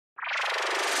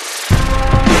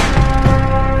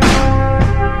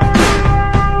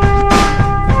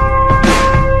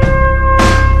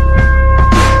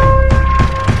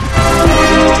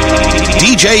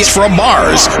DJs from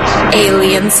Mars.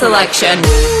 Alien selection.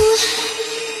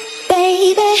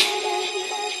 Baby,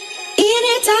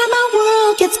 anytime my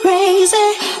world gets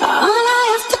crazy, all I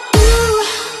have to do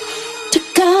to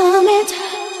calm it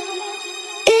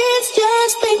is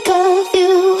just think of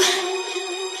you.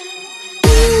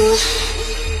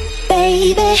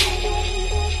 Baby,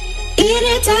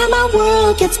 anytime my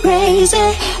world gets crazy,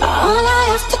 all I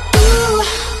have to do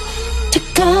to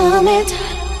calm it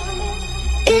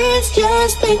is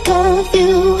just think of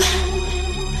you.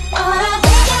 All I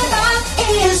think about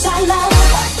is our love.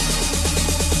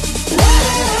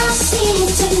 Nothing else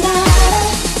seems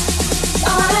tonight.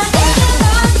 All I think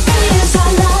about is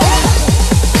our love.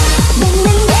 When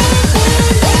we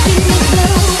making me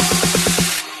blue.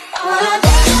 All I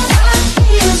think about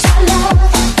is our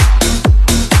love.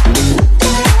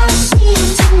 Nothing else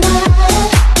seems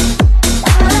tonight.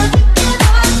 All I think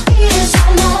about is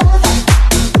our love.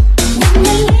 When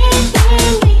we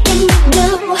making me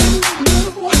blue.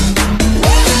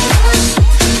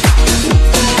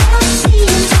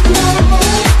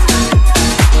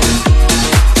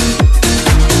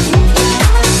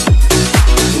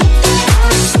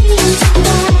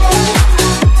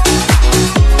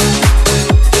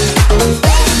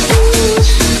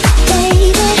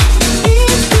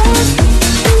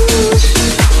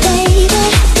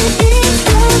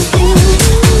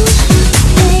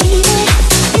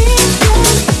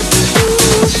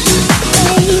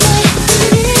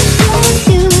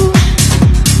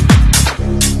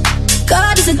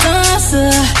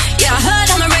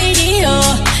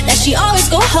 She always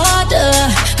go harder,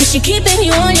 cause she keeping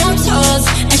you on your toes.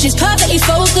 And she's perfectly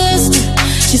focused,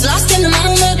 she's lost in the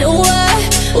moment. Ooh, yeah.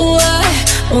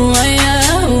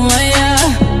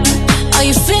 Are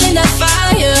you feeling that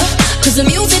fire? Cause the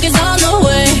music is on the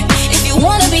way. If you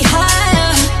wanna be higher,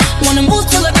 wanna move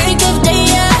till the break of day,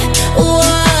 yeah. Ooh,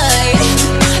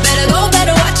 better go,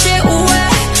 better watch it.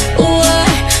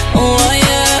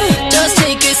 Yeah. Just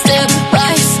take it step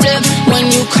by step.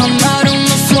 When you come out on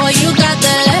the floor, you got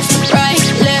that left, right,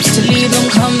 left to leave them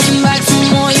coming back for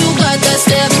more. You got that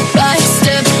step by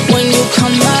step. When you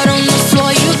come out on the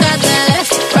floor, you got that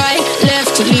left, right,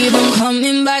 left to leave them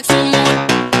coming back for more.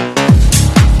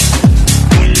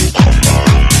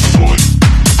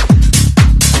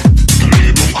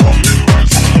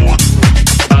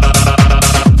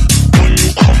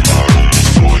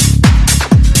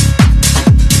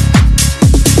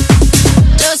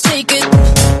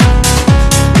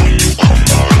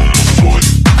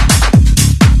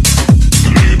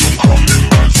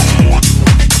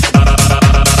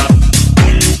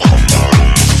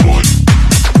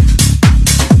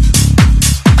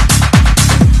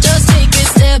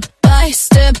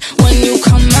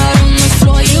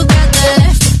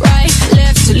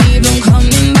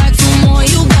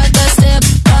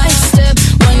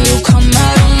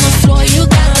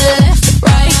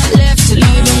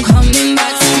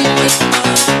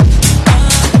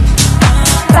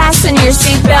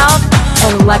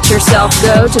 Let yourself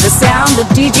go to the sound of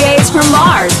DJs from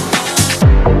Mars.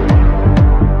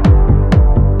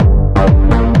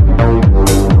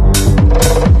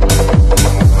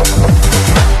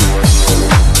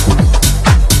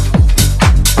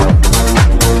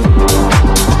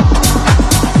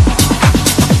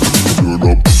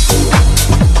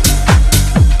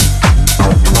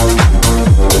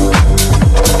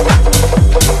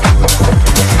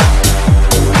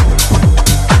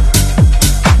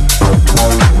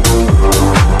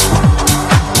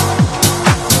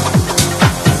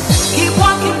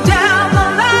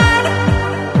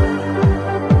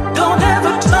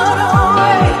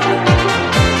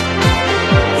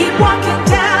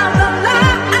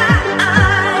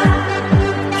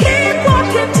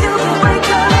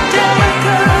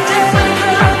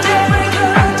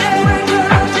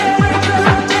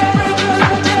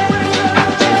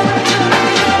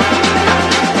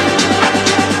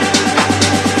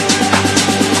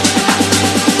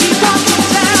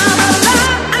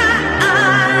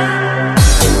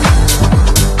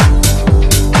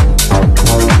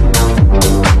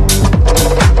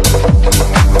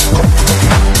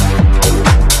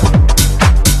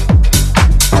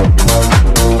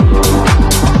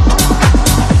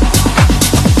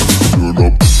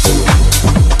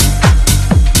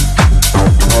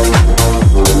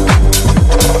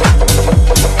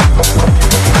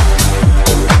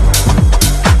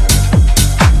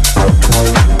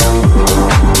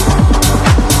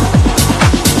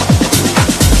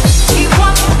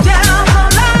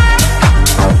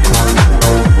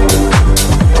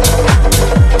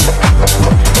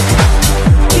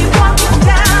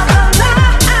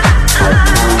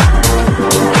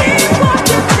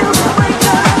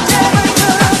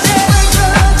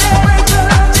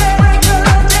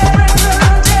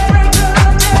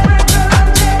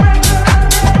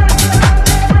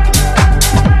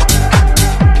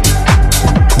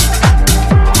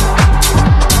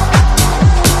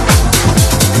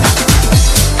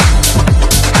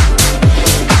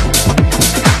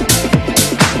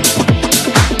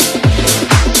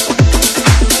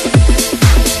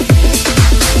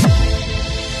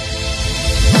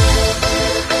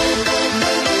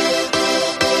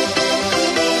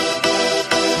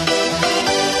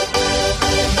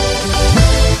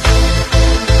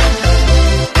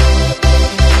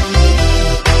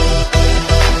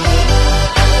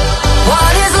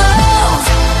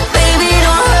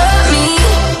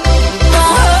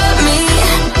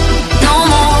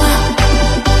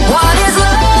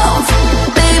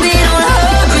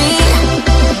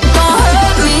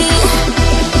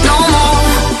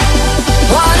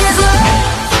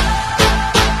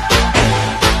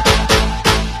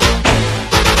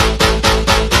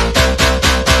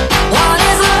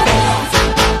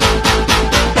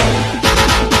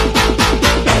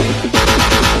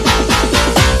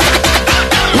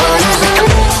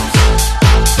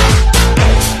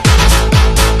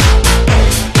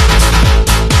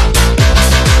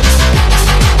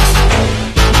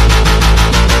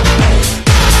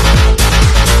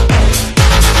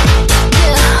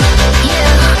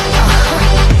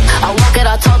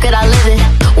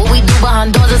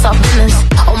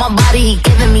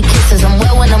 giving me kisses. I'm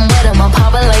wet when I'm wet, I'm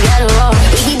pop it like Adderall.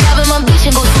 Baby, dive in my beach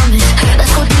and go swimming.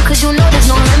 Let's go deep, cause you know there's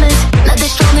no limits. Nothing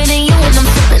stronger than you when I'm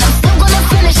sipping. I'm still gonna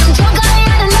finish, I'm drunk, I ain't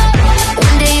had enough.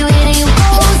 One day you hit and you go,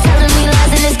 telling me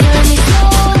lies and it's killing me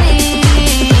slowly.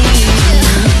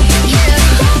 Yeah.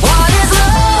 What is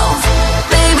love?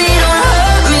 Baby, don't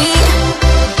hurt me.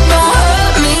 Don't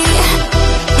hurt me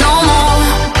no more.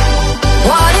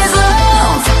 What is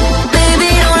love? Baby,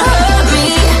 don't hurt me.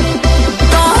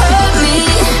 Don't hurt me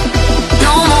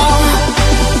no more.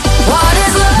 What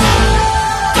is love?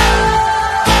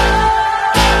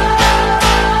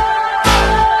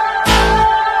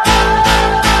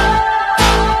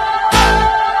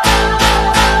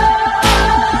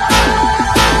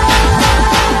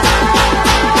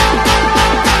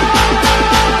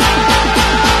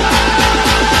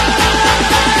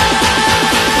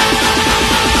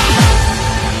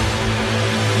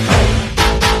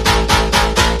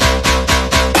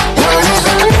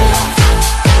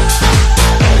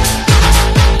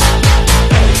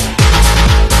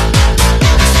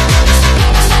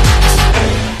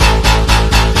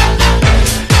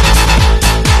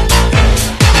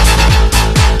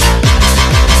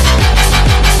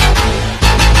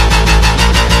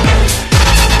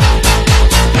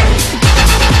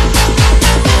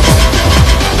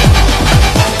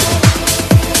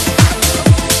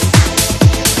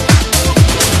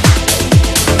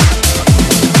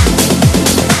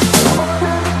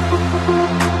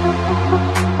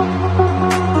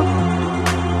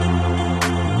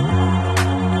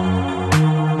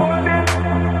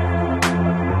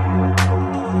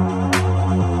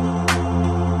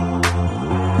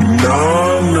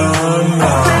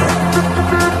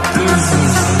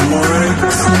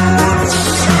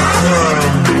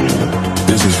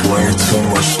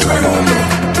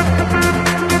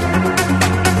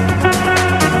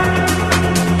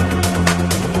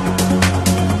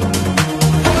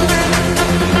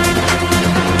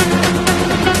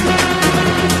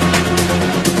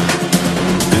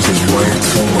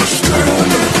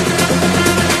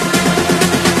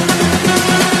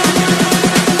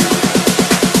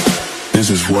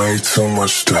 Way too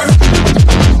much to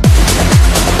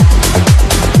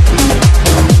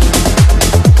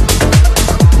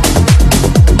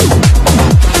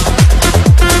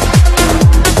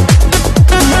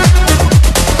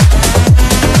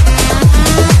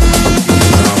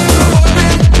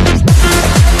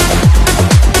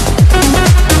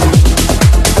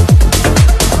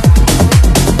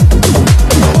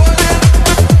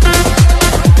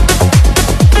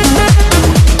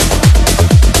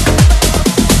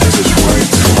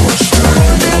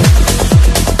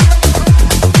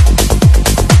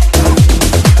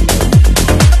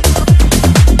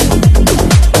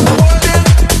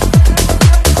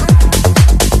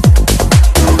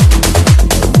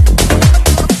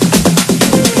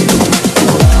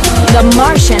The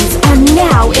Martians are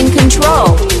now in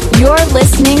control. You're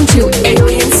listening to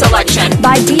Alien Selection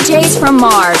by DJs from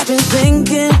Mars. I've been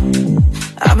thinking,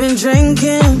 I've been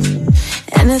drinking.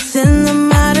 Anything the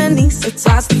matter needs to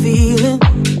toss the feeling.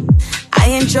 I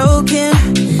ain't joking,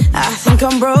 I think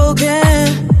I'm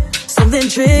broken. Something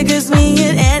triggers me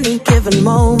at any given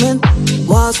moment.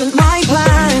 Wasn't my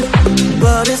plan,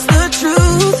 but it's the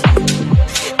truth.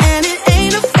 And it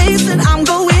ain't a phase that I'm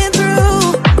going through.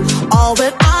 All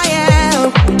that I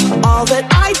am, all that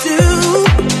I do,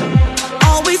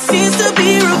 always seems to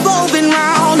be revolving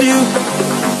around you.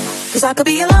 Cause I could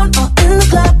be alone or in the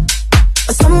club,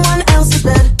 or someone else's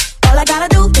bed. All I gotta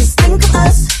do is think of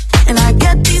us, and I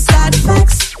get these side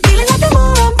effects. Feeling like the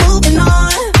more I'm moving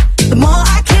on, the more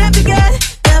I can't forget.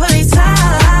 Every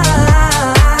time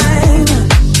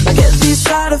I get these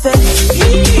side effects.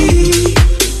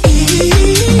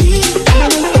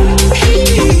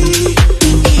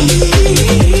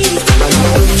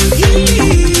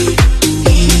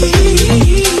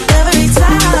 Every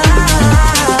time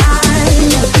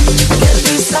I get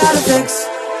these side effects.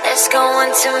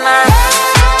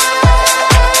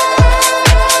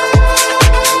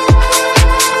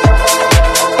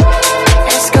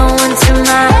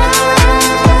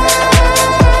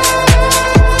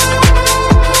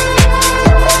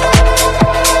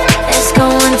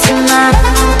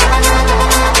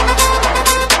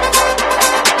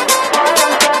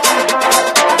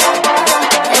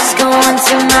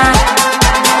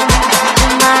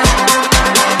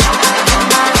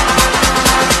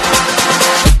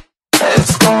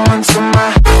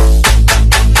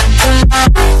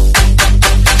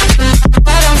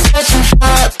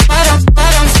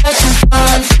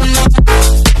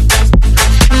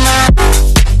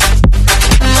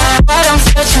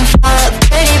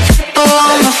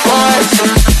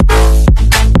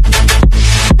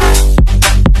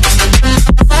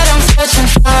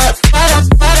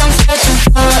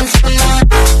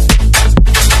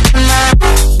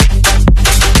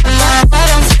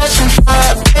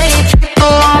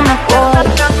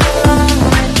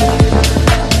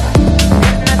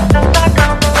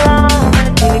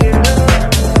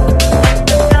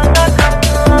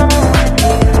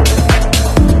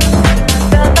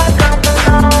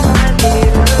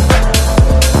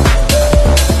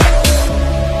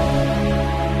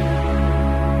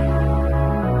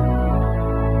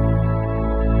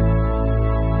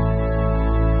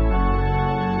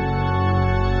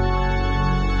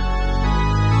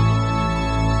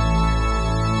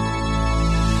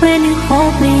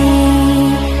 hold me.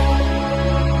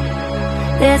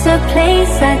 There's a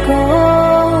place I go.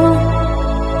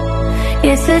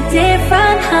 It's a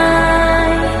different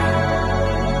high.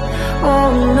 Oh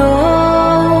no.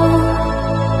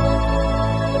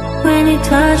 When you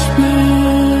touch me,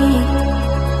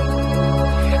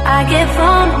 I get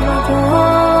vulnerable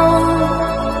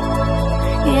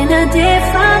in a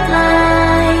different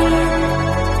light.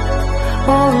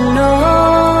 Oh no.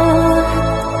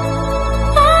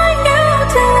 I got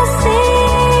to see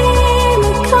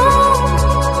me come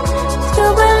to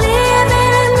believe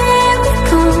in a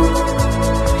miracle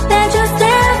that just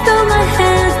slipped through my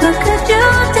hands. But could you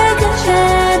take a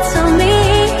chance on me?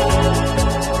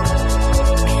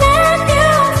 Can you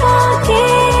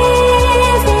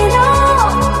forgive it all?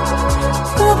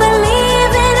 To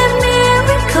believe in a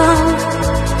miracle.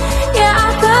 Yeah, I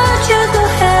put you to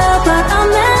hell, but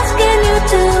I'm asking you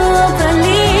to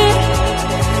believe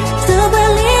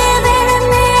in a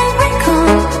miracle.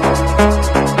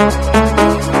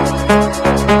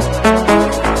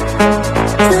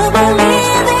 To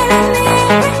believe in a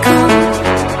miracle.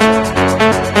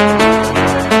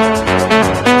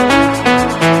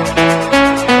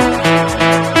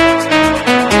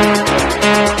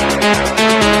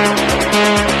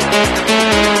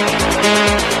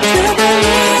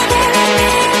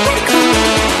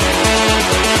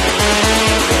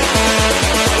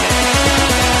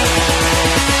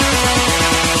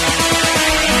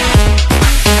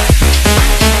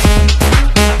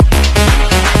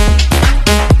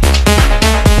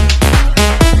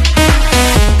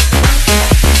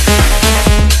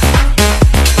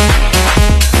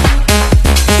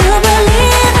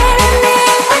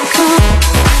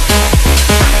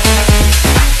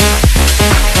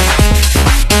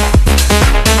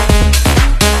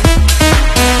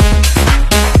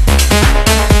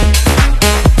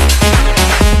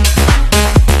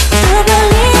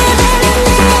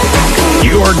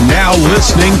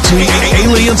 Listening to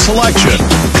Alien Selection,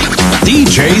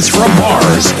 DJs from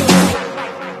Mars.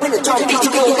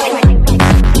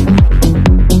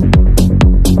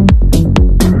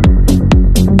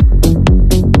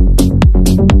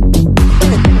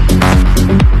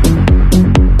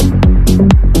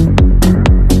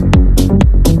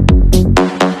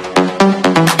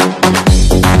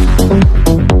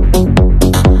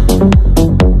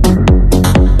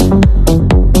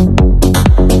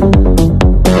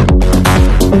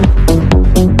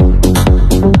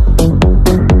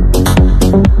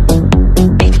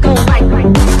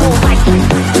 Go like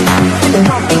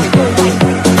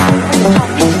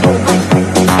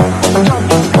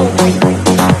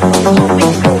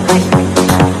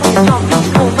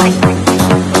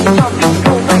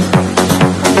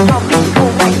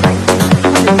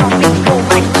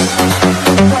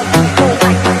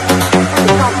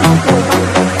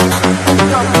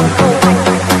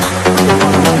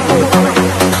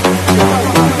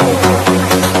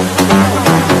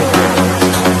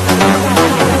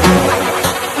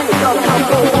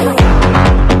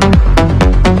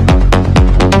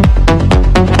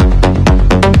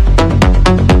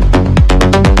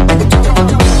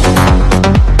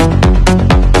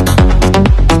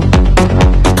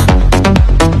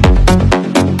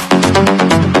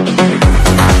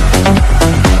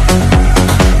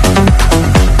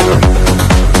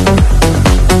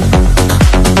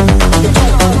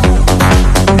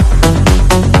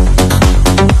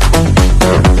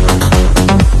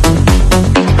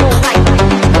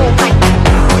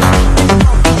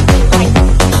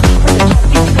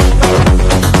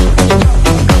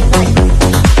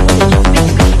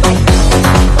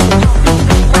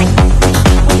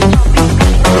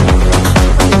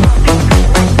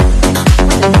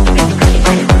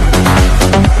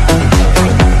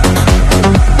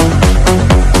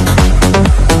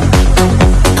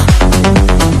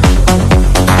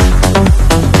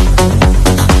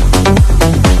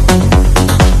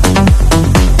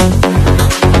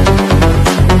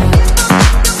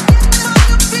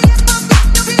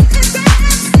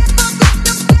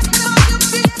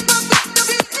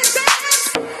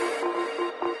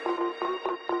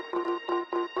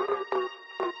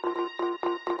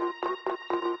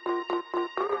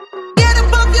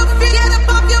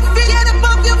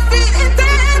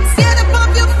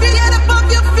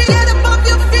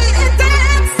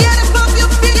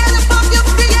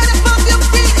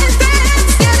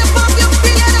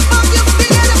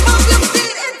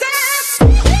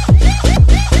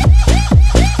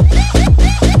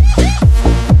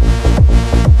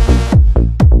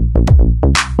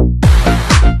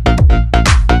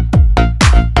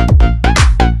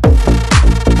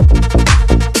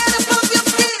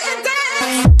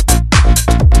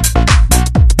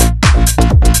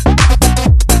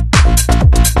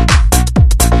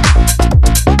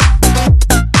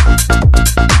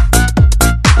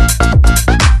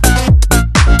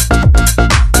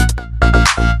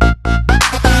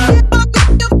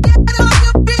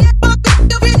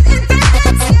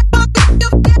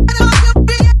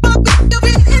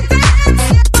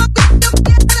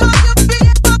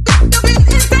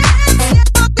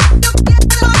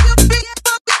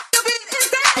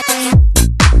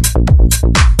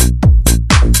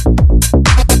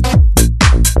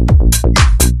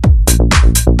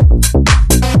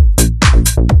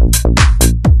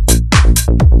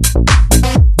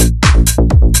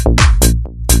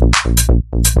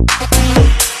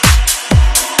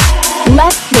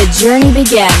journey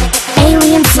begin.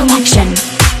 Alien Selection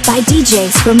by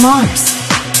DJs from Mars.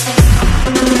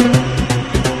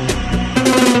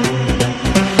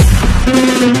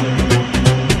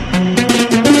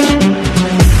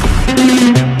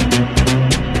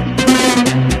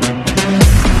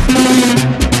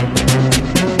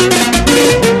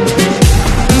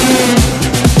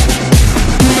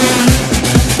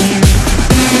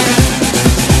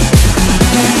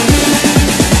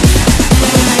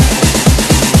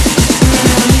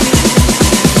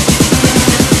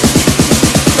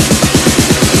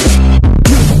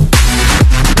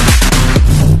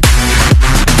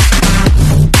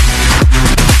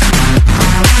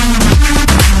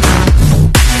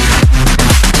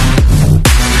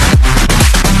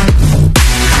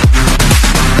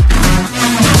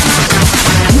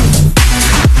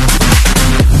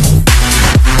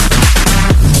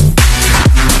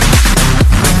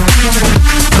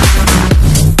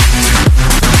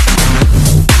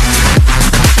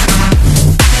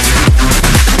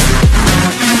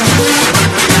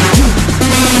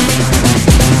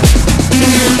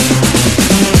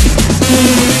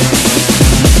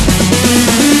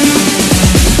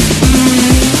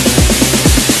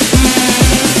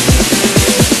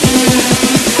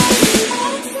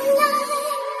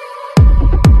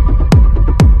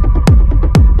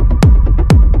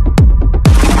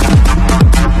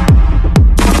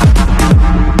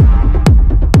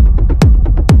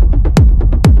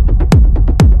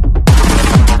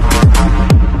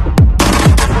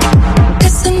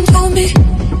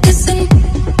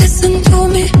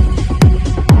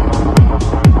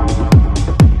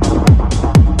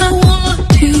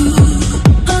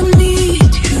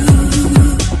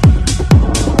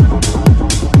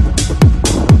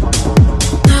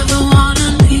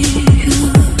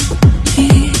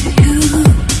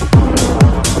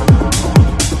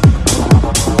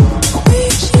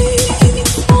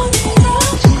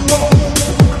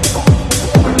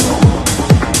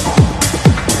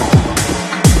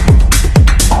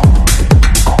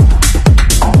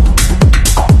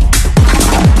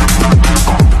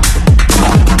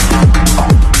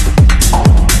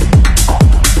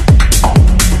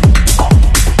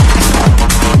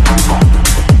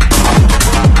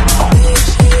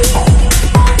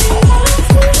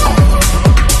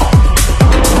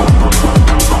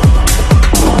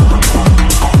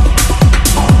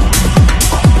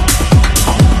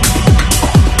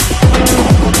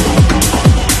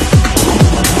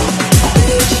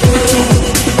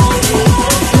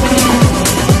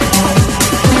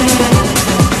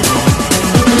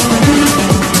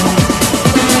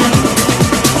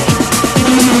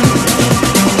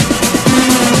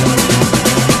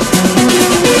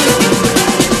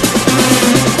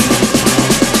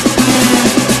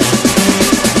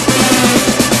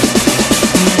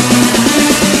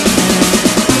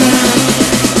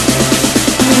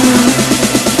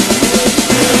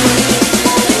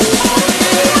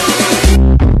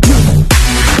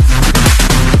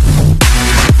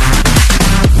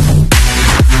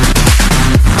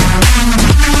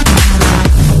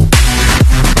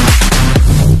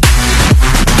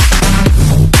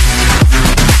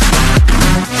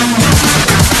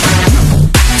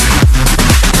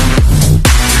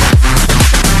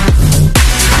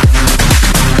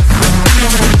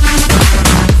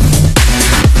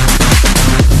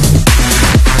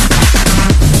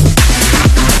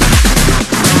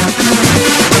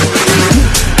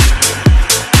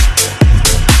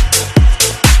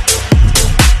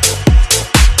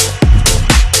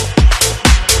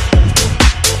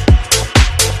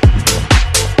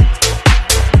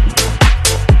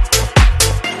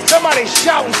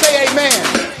 shout and say amen.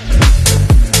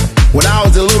 When I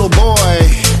was a little boy,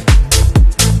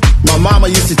 my mama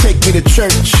used to take me to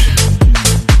church.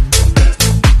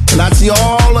 And I'd see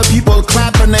all the people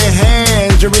clapping their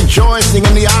hands and rejoicing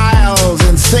in the aisles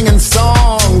and singing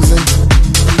songs. And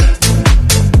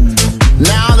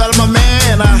now that I'm a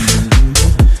man,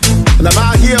 and I'm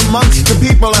out here amongst the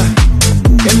people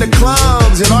in the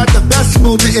clubs and at the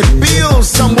festivals, it feels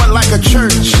somewhat like a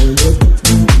church.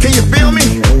 Can you feel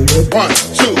me? 1,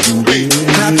 2, 3.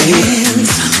 Clap your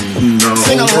hands. No.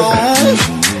 Sing along.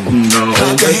 No.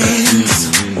 Clap your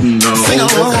hands. No. Sing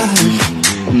along.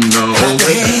 No. Clap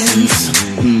your hands.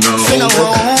 No. Sing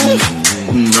along.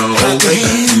 No. Clap your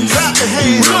hands. Clap your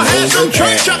hands. We're gonna have some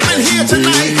church up in here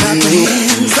tonight. Clap your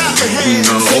hands. Clap your hands.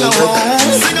 No. Sing along.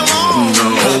 Sing along. No.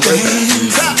 Clap your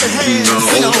hands. Clap your hands. No.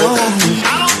 Sing along.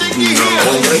 I don't think you hear.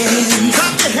 Clap your hands.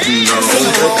 Clap your hands. No.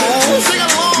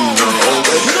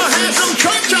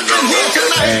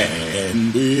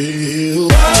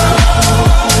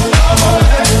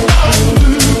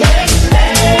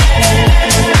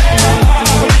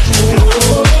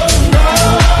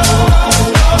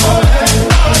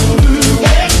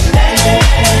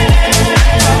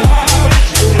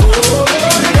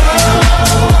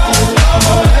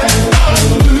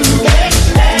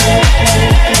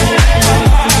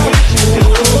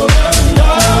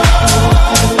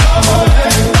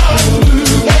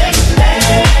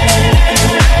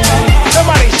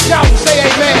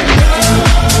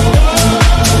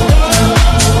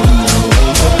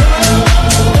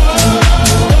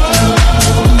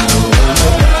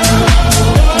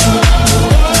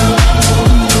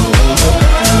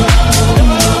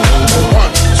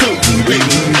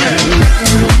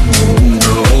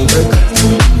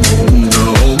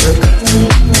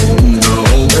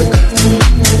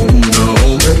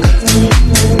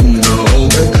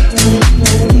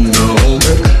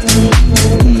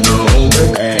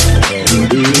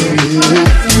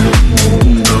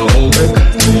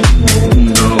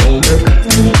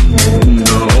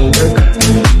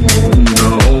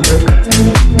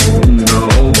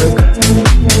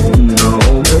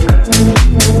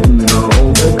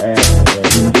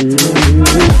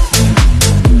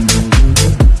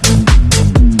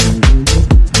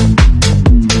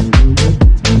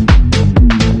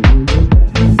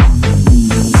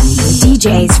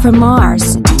 from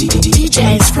Mars.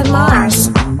 DJs from Mars.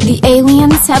 The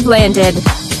aliens have landed.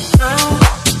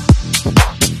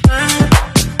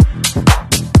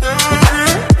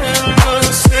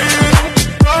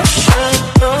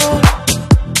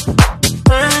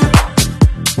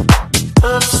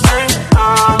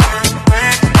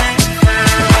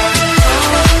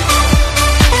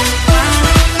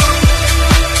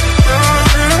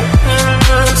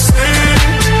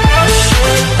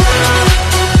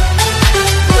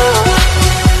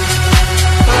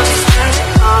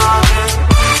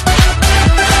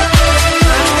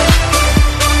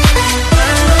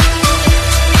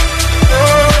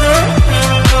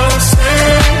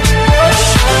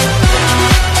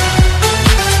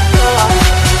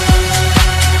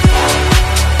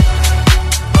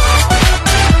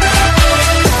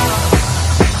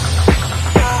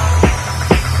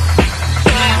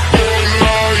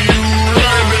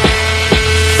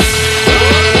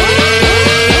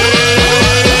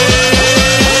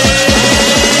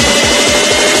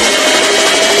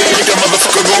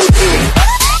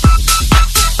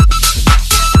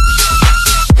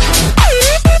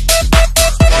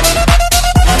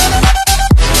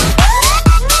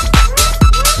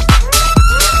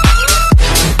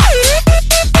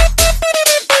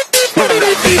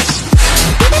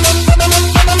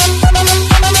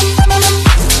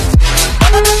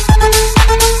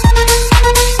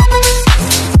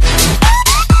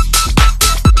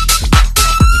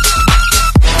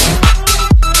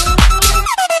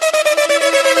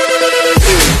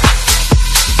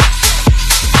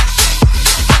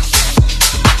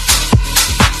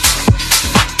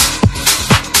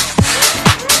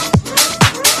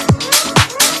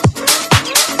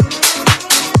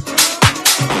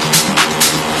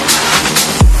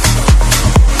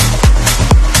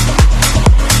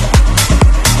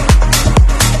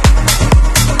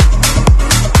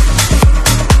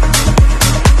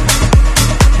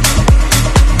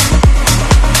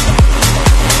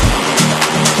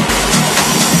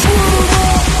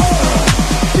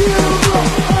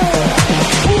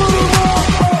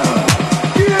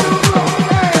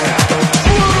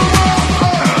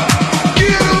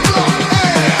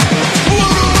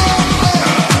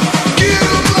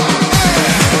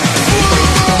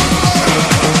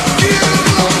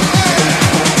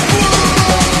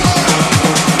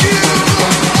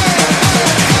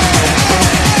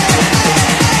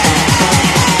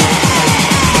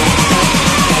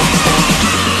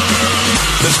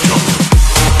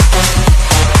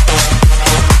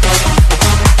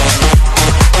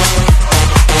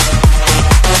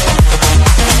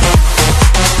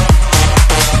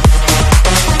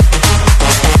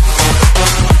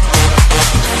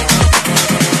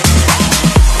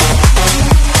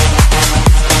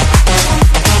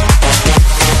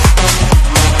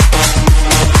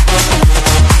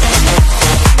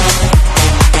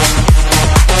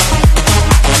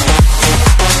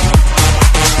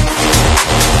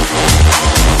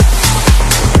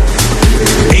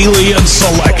 Alien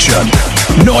selection.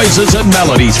 Noises and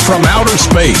melodies from outer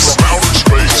space.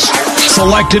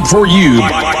 Selected for you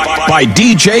by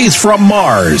DJs from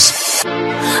Mars.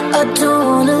 I don't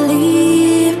wanna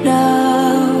leave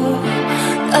now.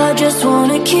 I just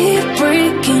wanna keep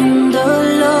breaking the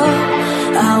law.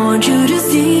 I want you to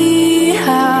see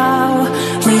how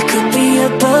we could be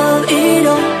above it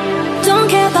all. Don't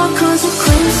care about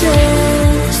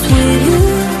consequences with you.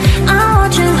 I'm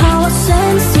watching how our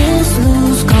senses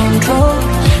lose control.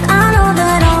 I know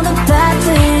that all the bad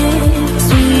things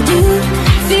we do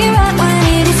feel right when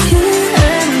it is you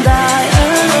and I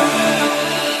alone.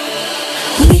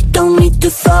 We don't need to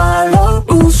follow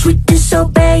rules, we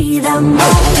disobey them all.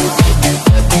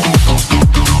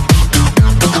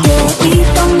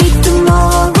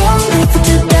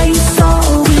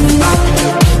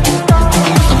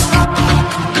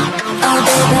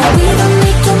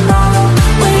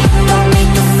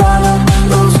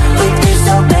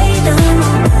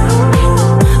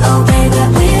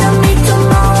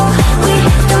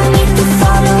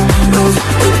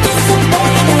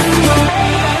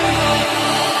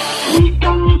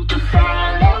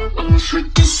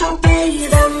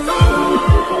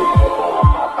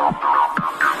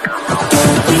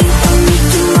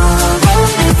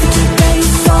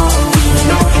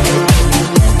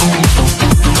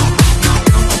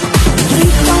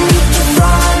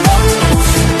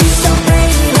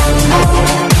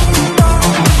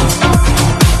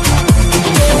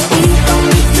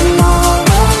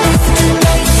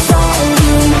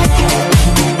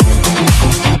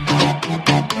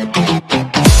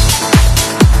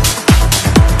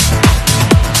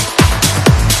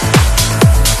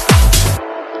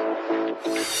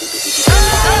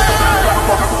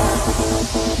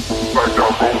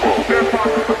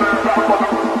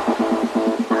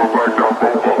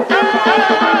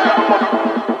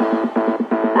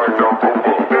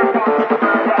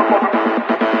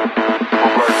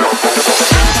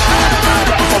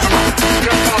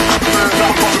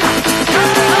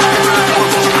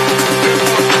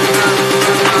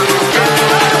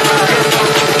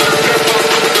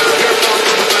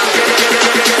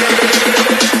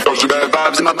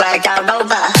 barbs in my blacked out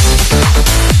Rover.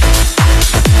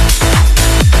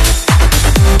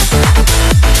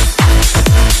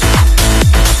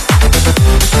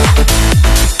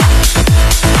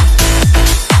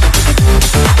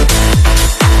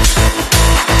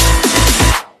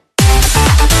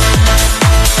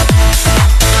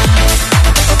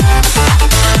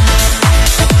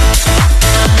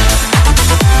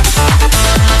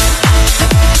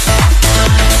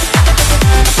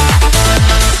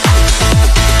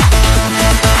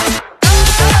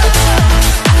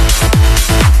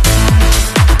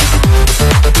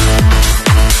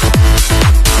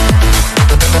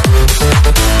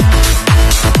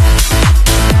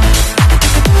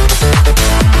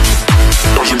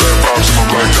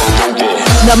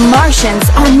 The Martians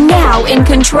are now in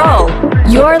control.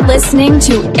 You're listening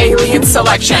to Alien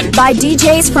Selection by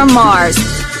DJs from Mars.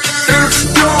 If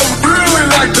you really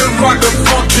like to rock the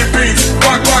funky beats,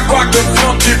 rock the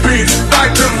funky beats,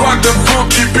 like to rock the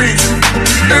funky beats.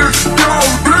 If you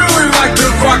really like to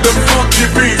rock the funky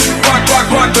beats, rock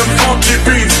the funky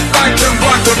beats, like to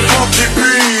rock the funky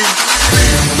beats.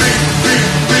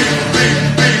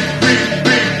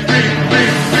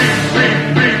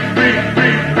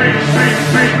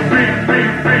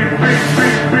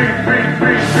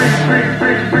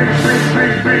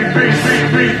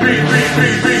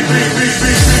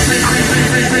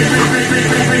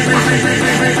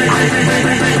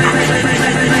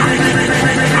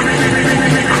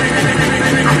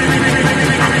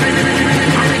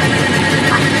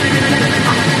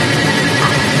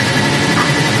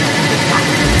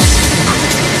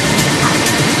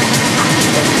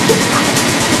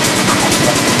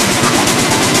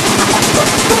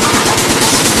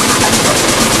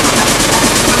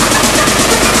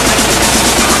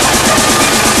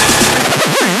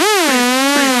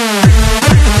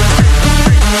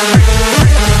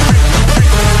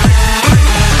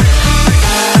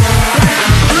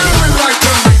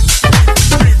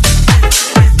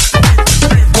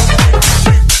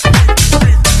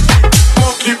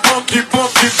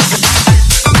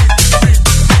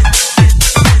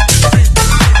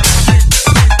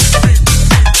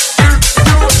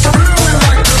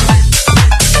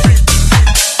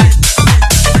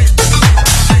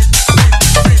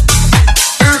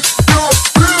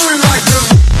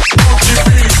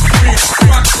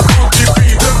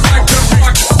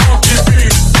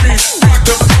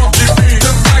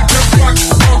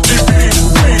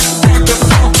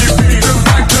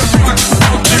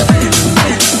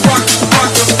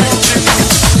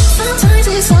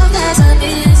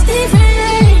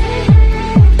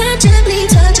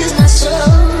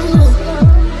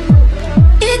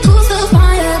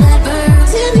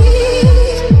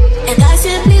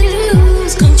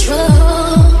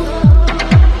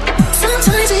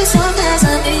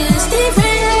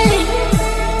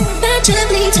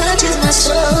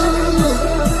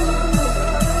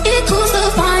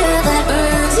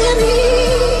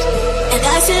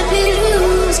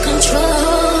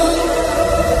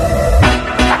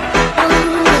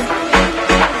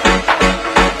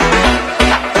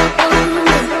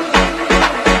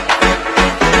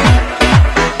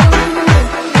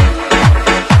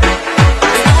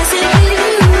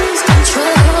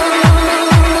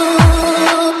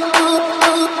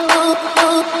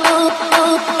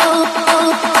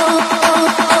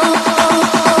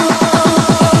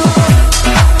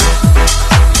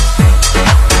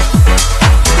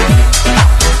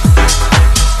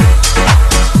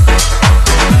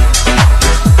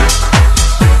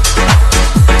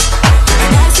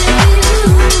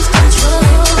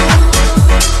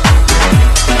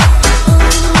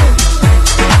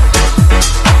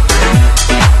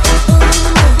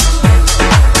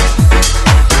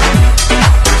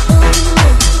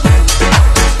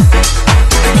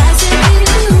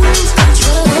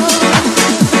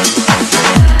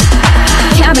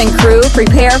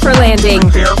 Prepare for landing.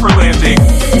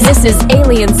 This is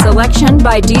Alien Selection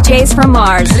by DJs from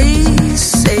Mars. Please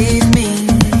save me.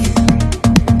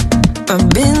 I've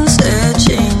been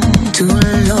searching too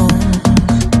long.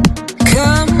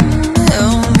 Come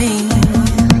help me.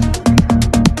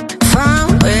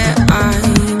 Find where I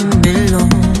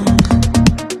belong.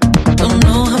 Don't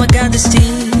know how I got this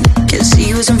deep. Can't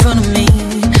see what's in front of me,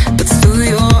 but through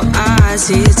your eyes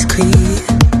it's clear.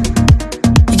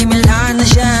 You give me light in the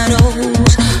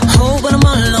shadows, hope when I'm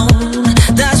alone.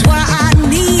 That's why I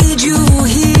need you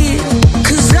here.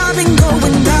 'Cause I've been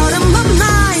going out of my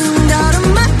mind, out of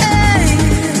my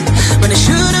head.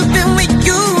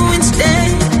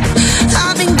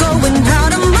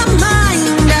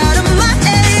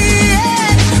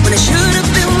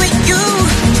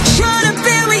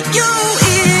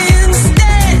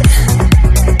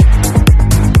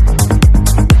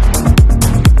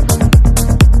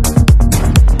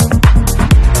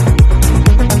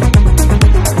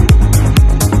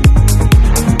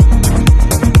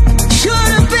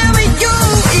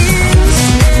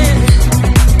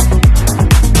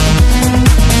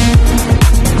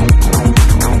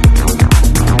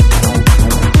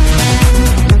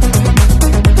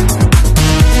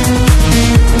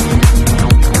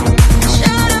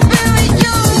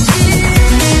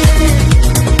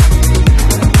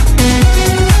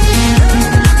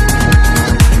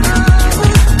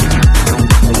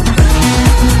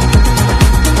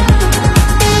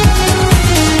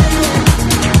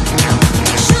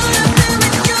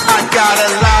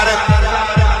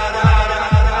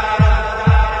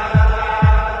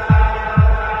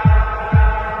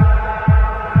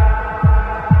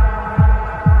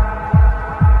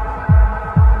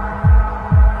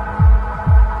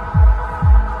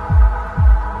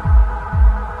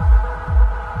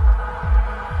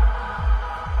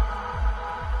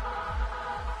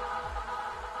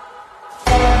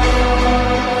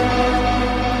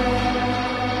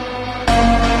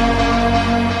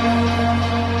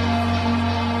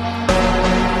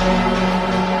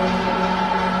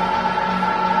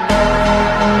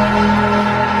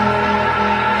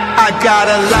 got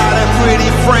a lot of pretty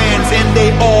friends and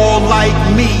they all like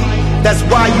me. That's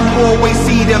why you always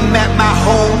see them at my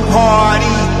home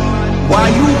party.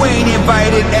 Why you ain't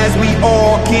invited as we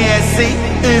all can see?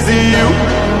 Is it you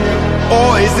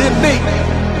or is it me?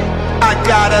 I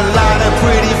got a lot of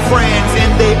pretty friends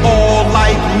and they all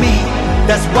like me.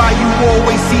 That's why you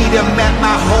always see them at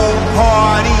my home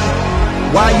party.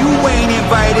 Why you ain't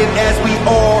invited as we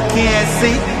all can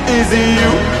see? Is it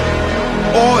you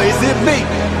or is it me?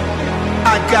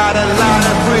 I got a lot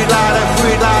of free, lot of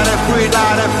free, lot of free,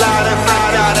 lot of, lot of, I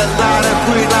got a lot of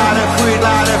free, lot of free,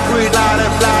 lot of free, lot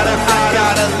of, lot of, I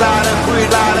got a lot of free,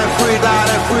 lot of free, lot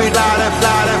of free, lot of,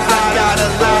 lot of, I got a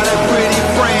lot of pretty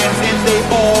friends and they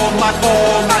all my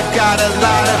all. I got a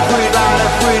lot of free, lot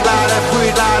of free, lot of free,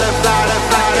 lot of, lot of,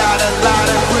 I got a lot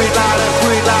of free, lot of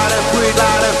free, lot of free,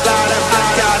 lot of, lot of, I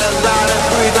got a lot of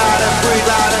free, lot of free,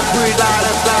 lot of free, lot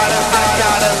of, lot of, I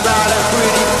got a lot of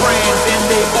pretty friends and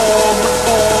they all.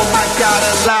 I got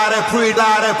a lot of free,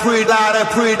 lot of free, lot of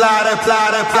free, lot of,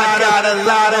 lot of, I got a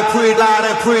lot of free, lot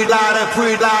of free, lot of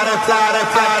free, lot of, lot of,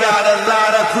 I got a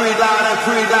lot of free, lot of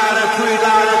free, lot of free,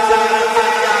 lot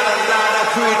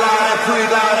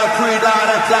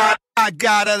of, lot of, I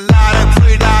got a lot of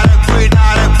free, lot of free, lot of free, lot of, lot of, I got a lot of free, lot of free,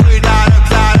 lot of free, lot of,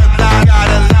 lot of, I got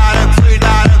a lot of free,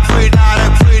 lot of free, lot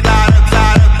of free, lot of,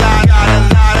 lot of, I got a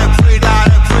lot of free, lot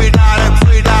of free, lot of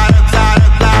free, lot of, lot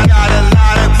of, I got a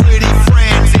lot of pretty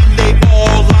friends and they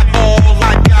all like all.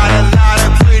 I got a lot of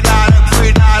free, lot of free, lot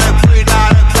of free, lot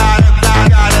of, lot of,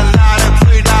 I got a lot of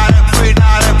free, lot of free,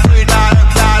 lot of free, lot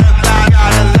of, lot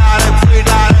of, I got a lot of free,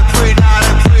 lot of free, lot of free,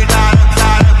 lot of, lot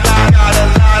of, I got a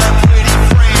lot of pretty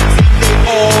friends and they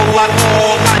all like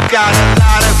all. I got a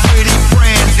lot of pretty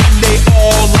friends and they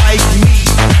all like me.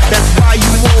 That's why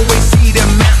you always see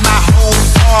them at my home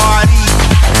party.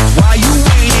 Why you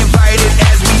ain't invited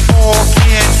as we all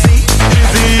can see?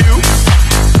 Is it you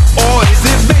or is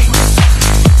it me?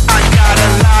 I got a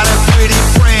lot of pretty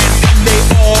friends and they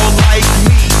all like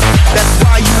me. That's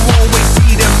why you always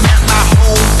see them at my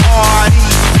home party.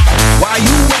 Why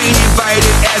you ain't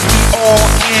invited as we all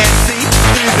can see?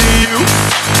 Is it you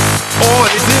or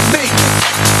is it me?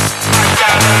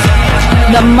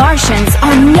 The Martians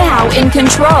are now in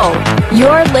control.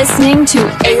 You're listening to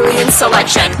Alien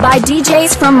Selection by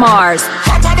DJs from Mars.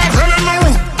 Hotter than hell in the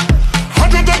room.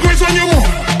 100 degrees when you move.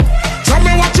 Tell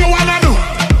me what you wanna do.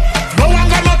 No one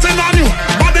got nothing on you.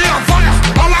 Body on fire.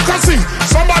 All I can see.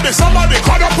 Somebody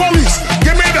call the police.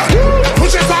 Give me the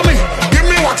push it on me. Give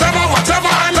me whatever, whatever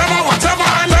I never, whatever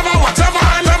I never, whatever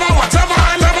I never, whatever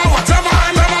I never, whatever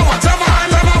I never, whatever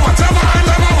I never, whatever I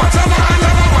never, whatever I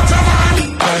never, whatever I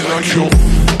never. I like you.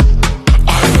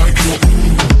 I like you.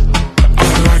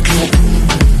 I like you.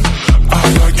 I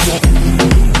like you. I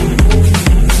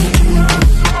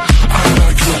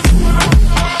like you.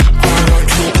 I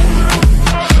like you.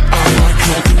 I like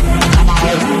you.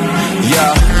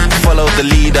 Yeah, follow the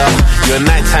leader. You're a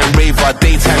nighttime raver,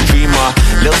 daytime dreamer.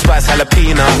 Lil Spice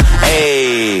jalapeno,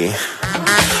 ayy.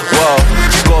 Whoa,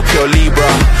 Scorpio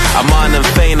Libra. I'm on and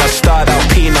vain, I start out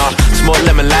Pina. Small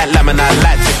lemon like lemon, I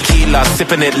like tequila.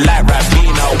 Sipping it like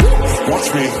Rapino.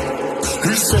 Watch me.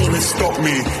 Who's saying it? Stop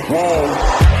me.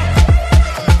 Whoa.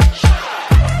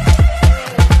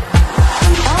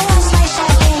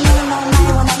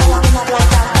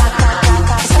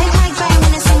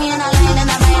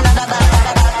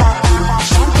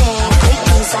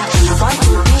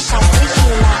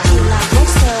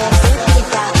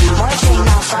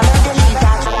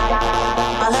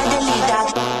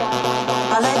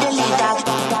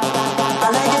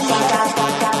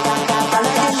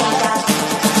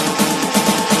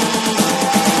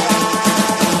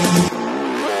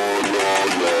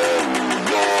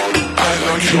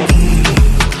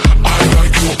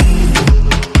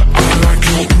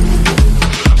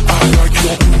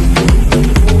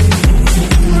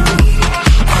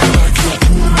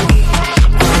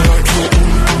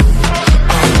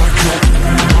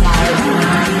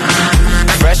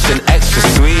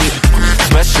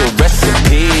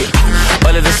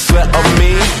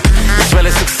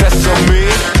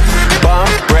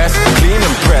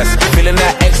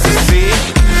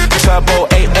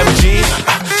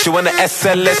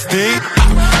 SLSD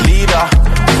leader,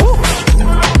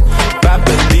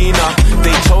 Babadina,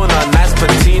 Daytona, nice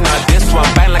patina. This one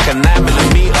bang like a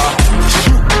 9mm.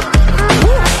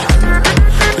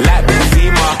 Like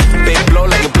Benzema, they blow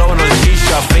like you're blowing on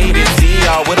shisha. Faded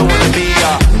Dia, we don't wanna be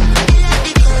ya.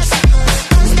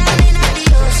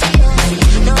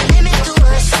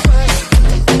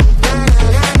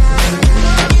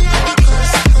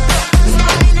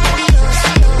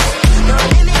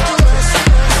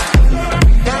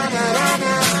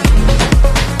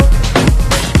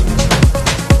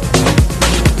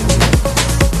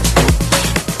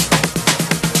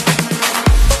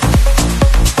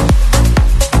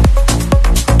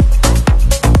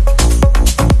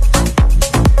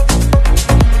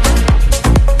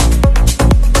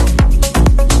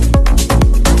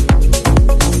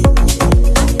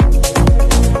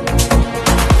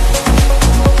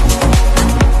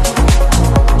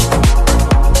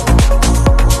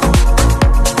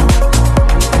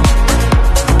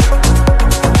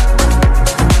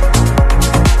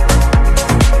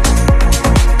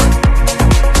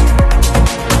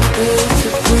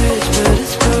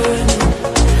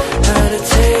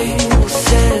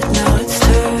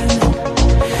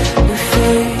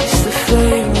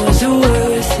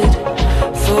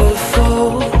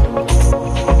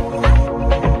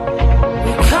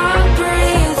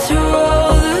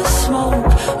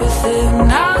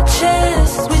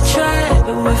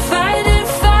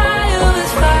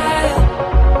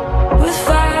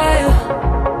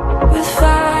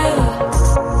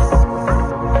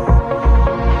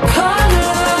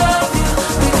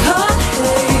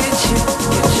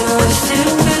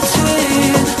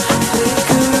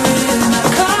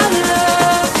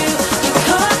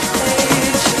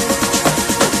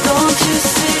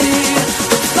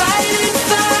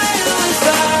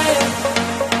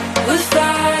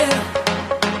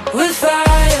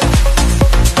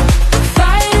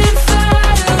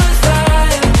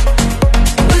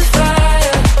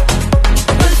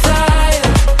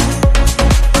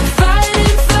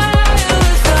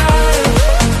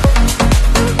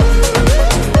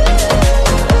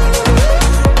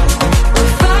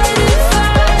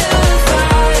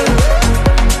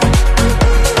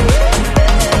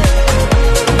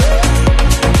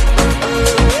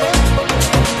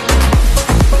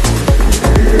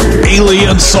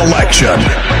 Alien Selection.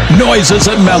 Noises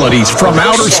and melodies from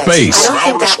outer space.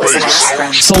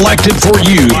 Selected for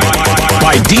you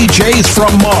by DJs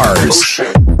from Mars.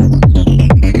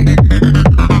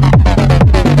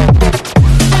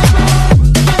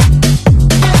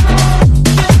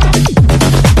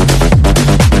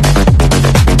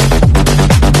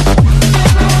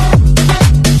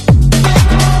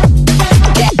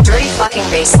 Dirty fucking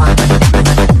baseline.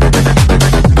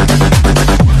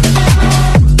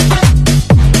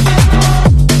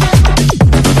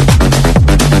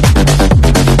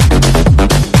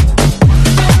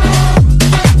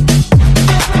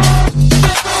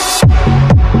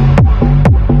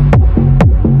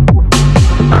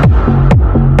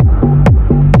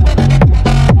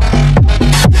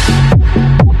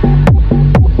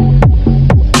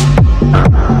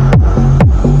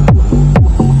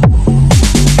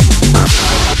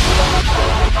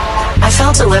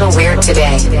 A little weird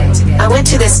today. I went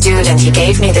to this dude and he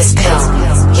gave me this pill.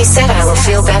 He said I will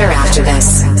feel better after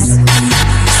this.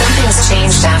 Something's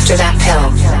changed after that pill.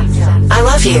 I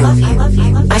love you.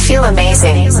 I feel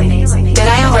amazing. Did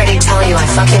I already tell you I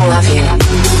fucking love you?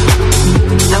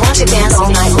 I want to dance all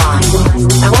night long.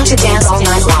 I want to dance all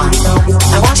night long.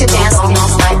 I want to dance all night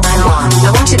long.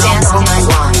 I want to dance all night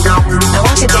long. I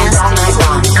want to dance all night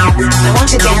long. I want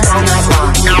to dance all night long.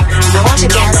 I want to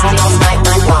dance all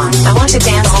night long. I want to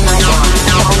dance all night long.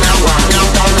 All night long.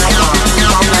 All night long.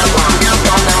 All night long.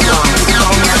 All night long. All night long.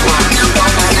 All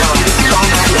night long. All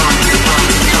night long.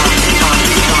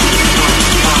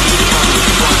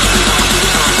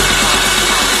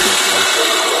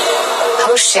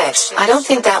 Oh shit, I don't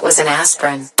think that was an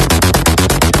aspirin.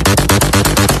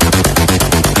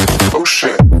 Oh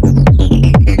shit.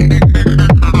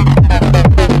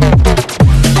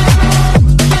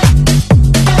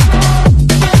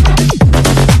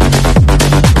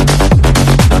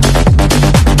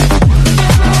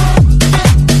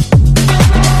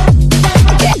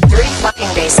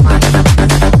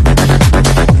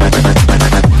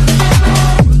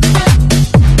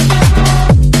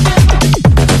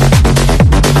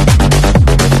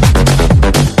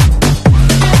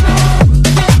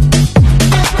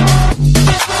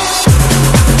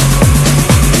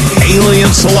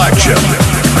 Alien Selection.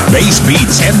 Bass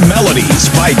beats and melodies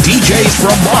by DJs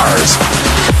from Mars.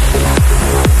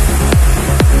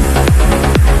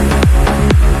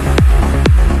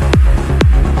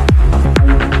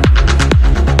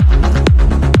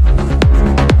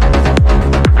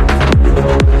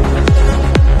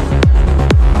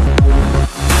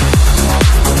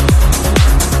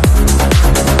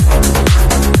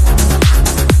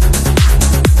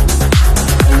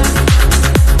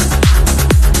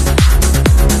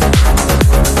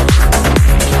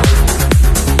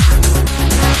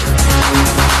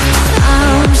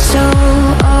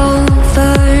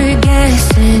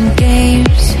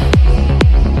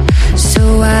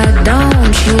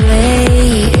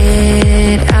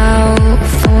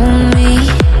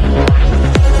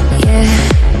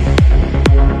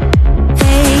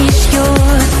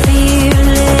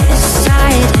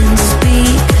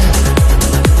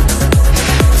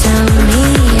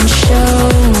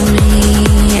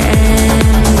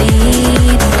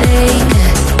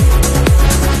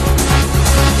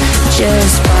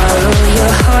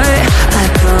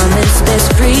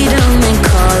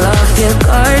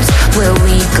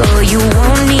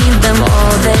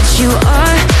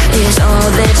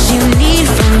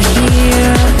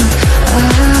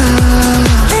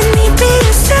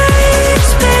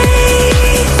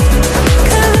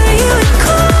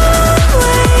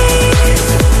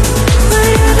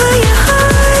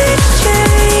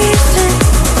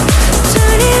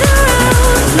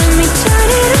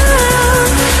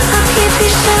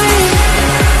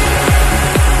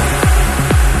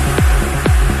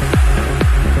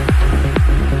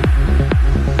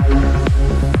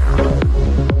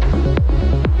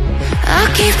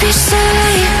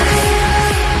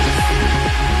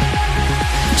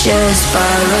 Just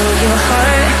follow your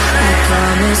heart. I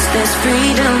promise there's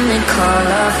freedom, and call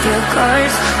off your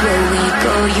guards. Where we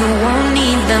go, you won't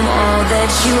need them. All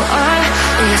that you are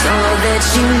is all that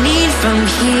you need from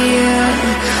here.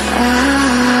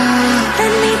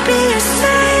 Let me be a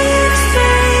safe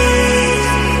space.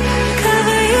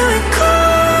 Cover you in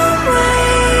cool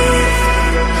waves.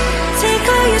 Take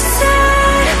all your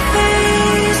sad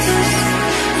faces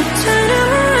and turn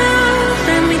them around.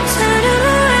 Let me turn them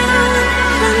around.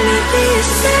 Let me be a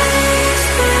safe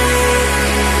space.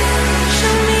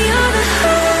 Show me all the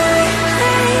hard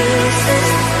places.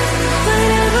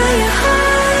 Whatever your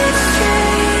heart's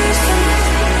chasing,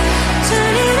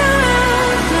 turn it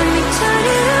around. Let me turn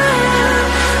it around.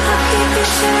 I'll keep you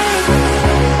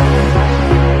safe.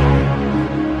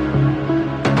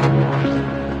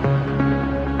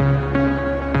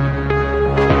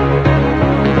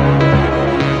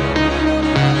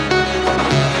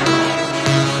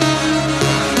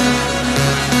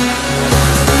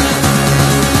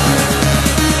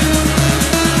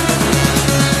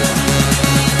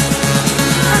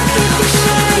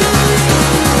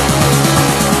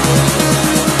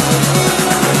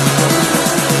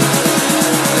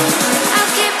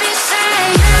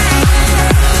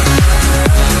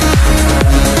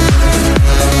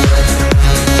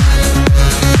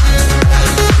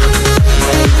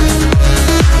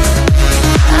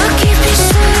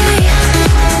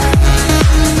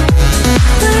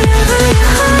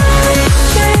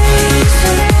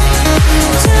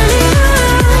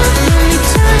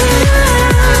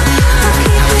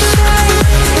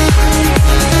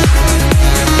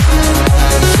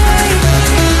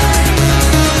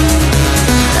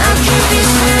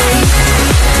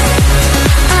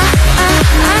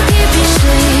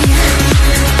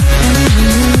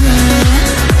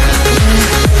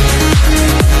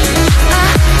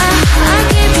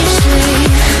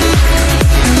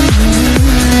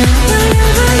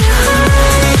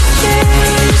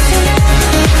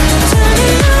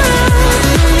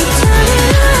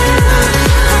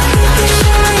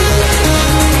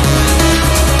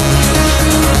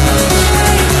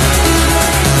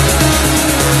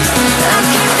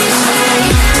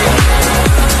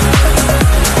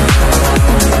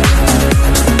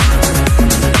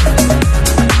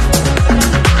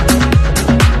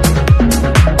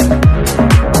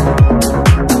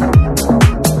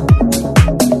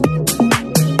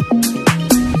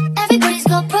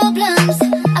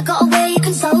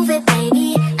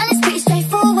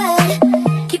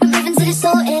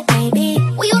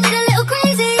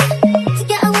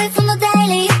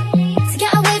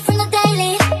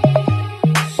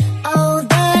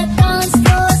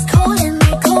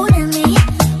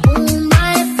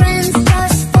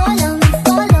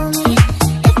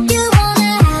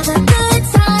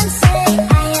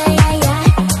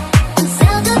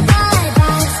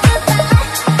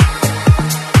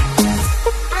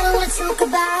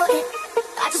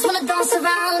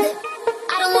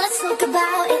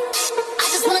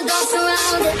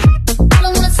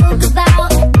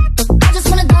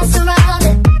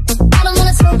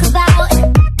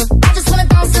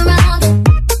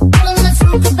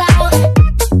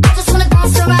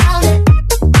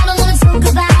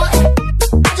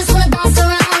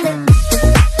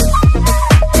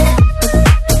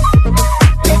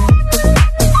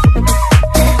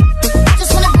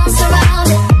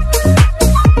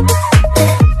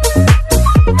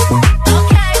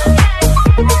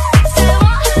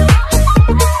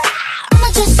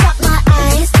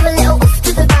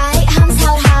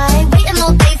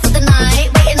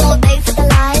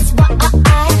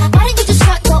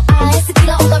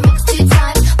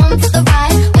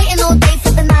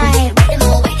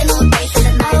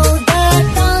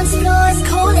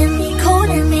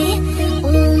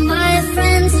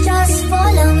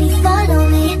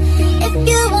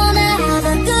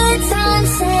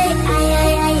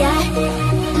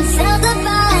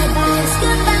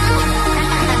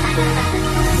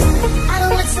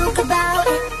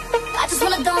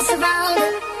 just wanna dance around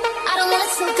it. I don't wanna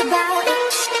talk about it.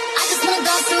 I just wanna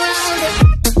dance around it.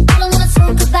 I don't wanna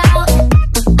talk about it.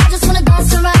 I just wanna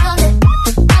dance around it.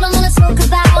 I don't wanna talk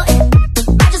about it.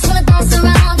 I just wanna dance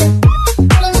around it.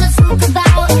 I don't wanna talk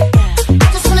about it.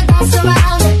 I just wanna dance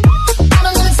around it. I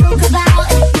don't wanna talk about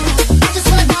it. I just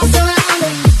wanna dance around it.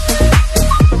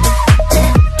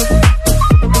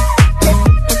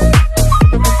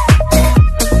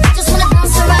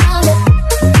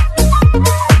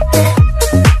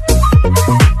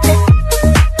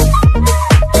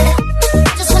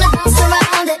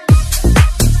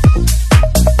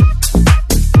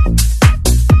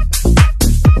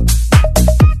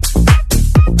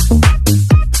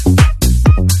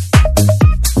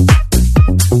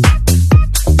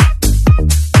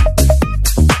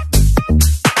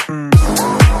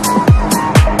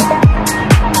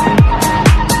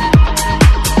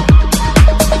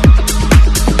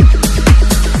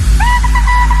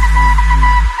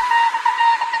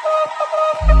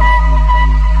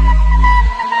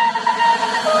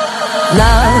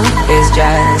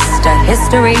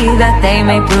 History that they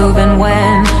may prove, and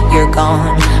when you're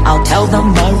gone, I'll tell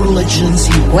them my religion's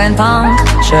you. When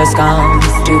punctures comes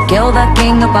to kill the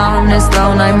king upon his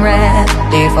throne, I'm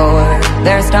ready for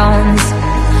their stones.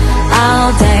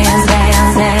 I'll dance,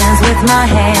 dance, dance with my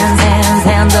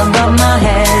hands above my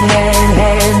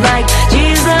head, like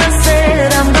Jesus said.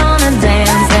 I'm gonna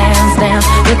dance, dance, dance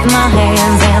with my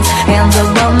hands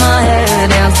above my head.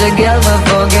 Dance together,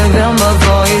 forgive him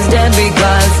before he's dead,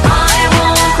 because I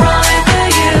won't cry for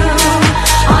you.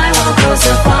 I won't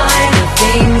crucify the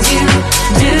things you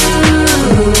do.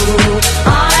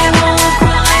 I won't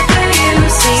cry for you.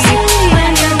 See,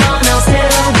 when you're gone, I'll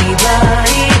still be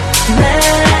bloody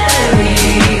Mary.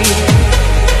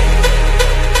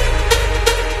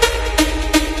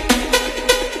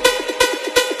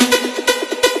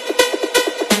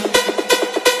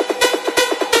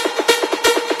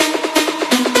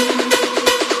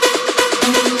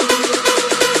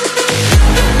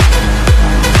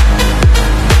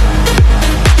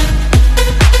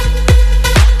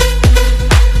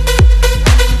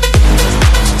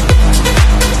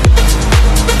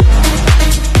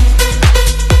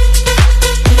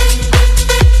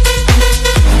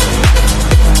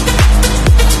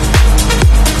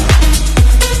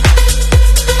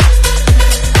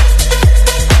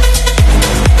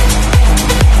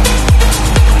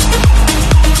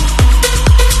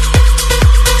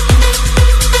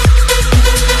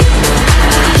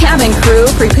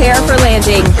 Prepare for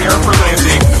landing.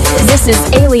 This is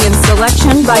Alien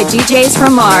Selection by DJs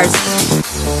from Mars.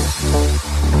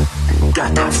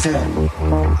 Got that feel.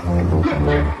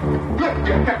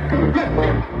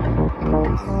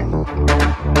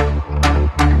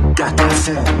 Got that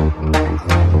feel.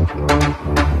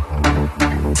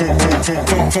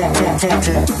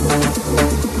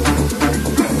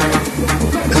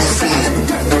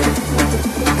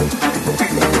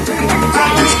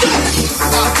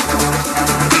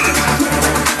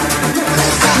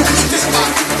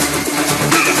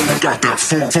 Got that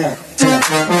feel.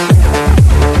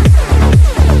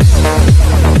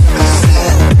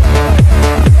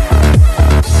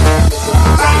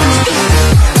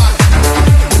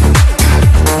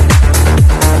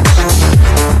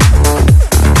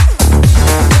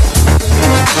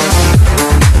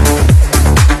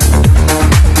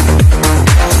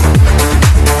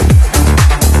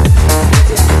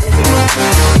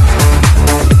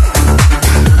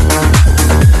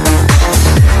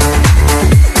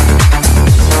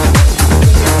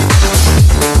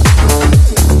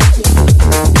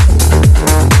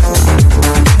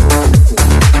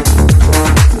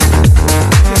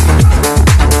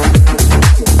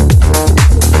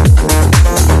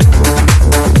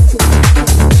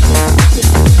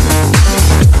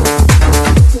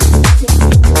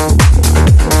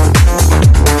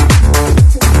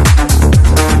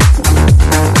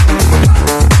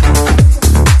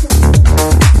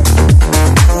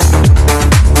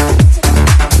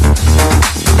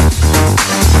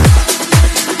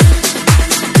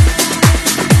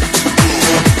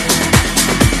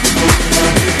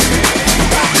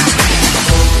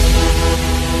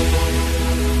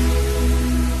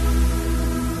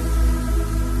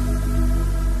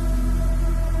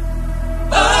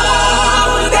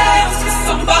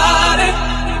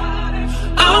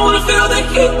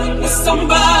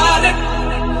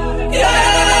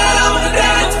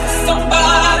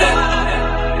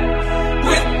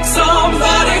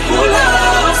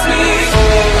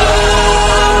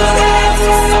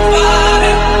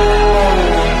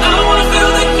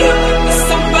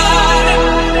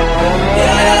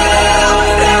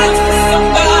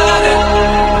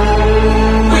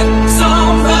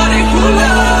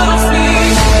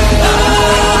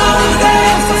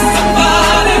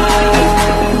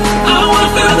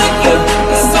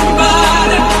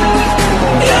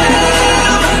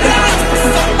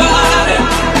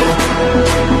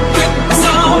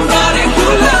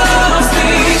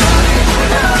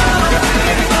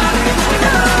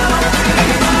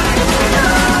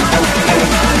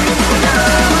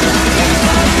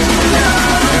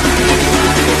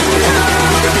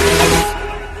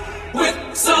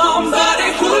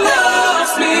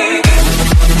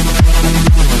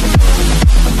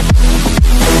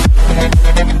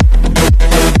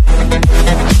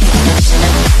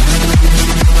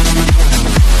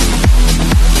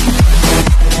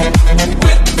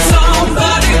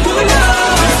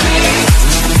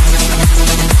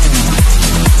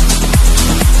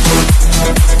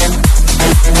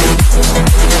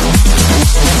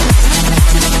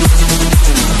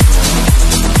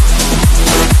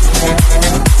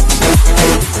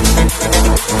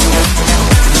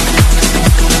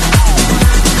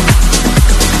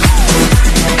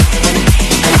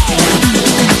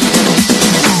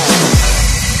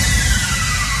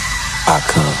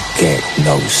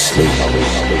 sleep.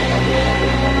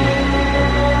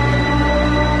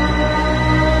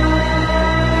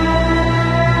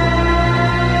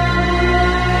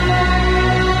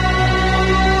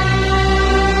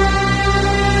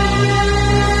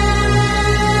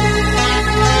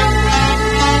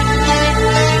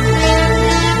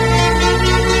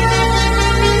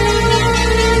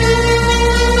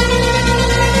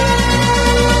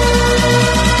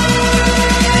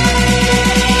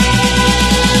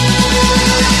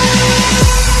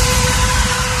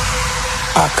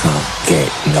 I can't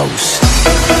get no sleep.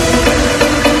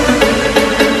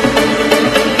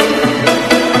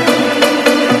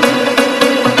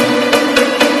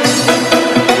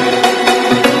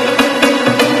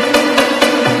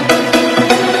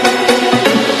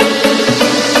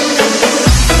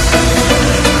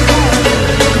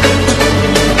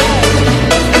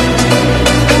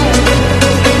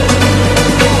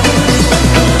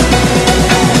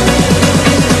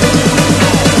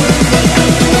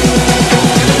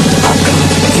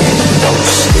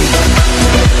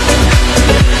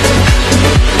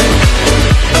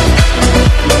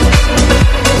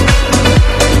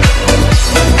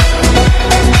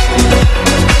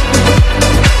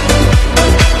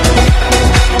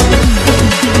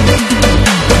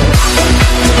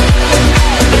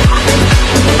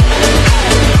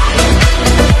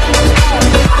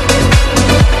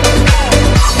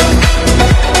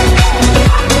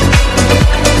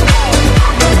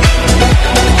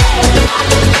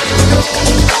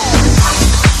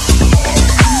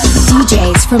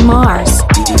 From Mars.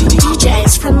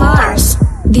 DJs from Mars.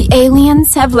 The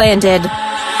aliens have landed.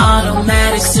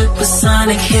 Automatic,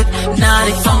 supersonic,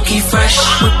 hypnotic, funky, fresh.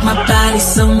 With my body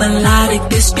so melodic,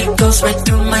 this beat goes right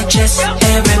through my chest.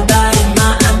 Everybody,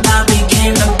 my body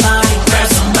came to party. Grab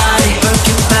somebody, work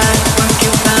your body,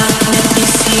 let me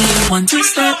see you. 1, 2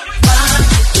 step.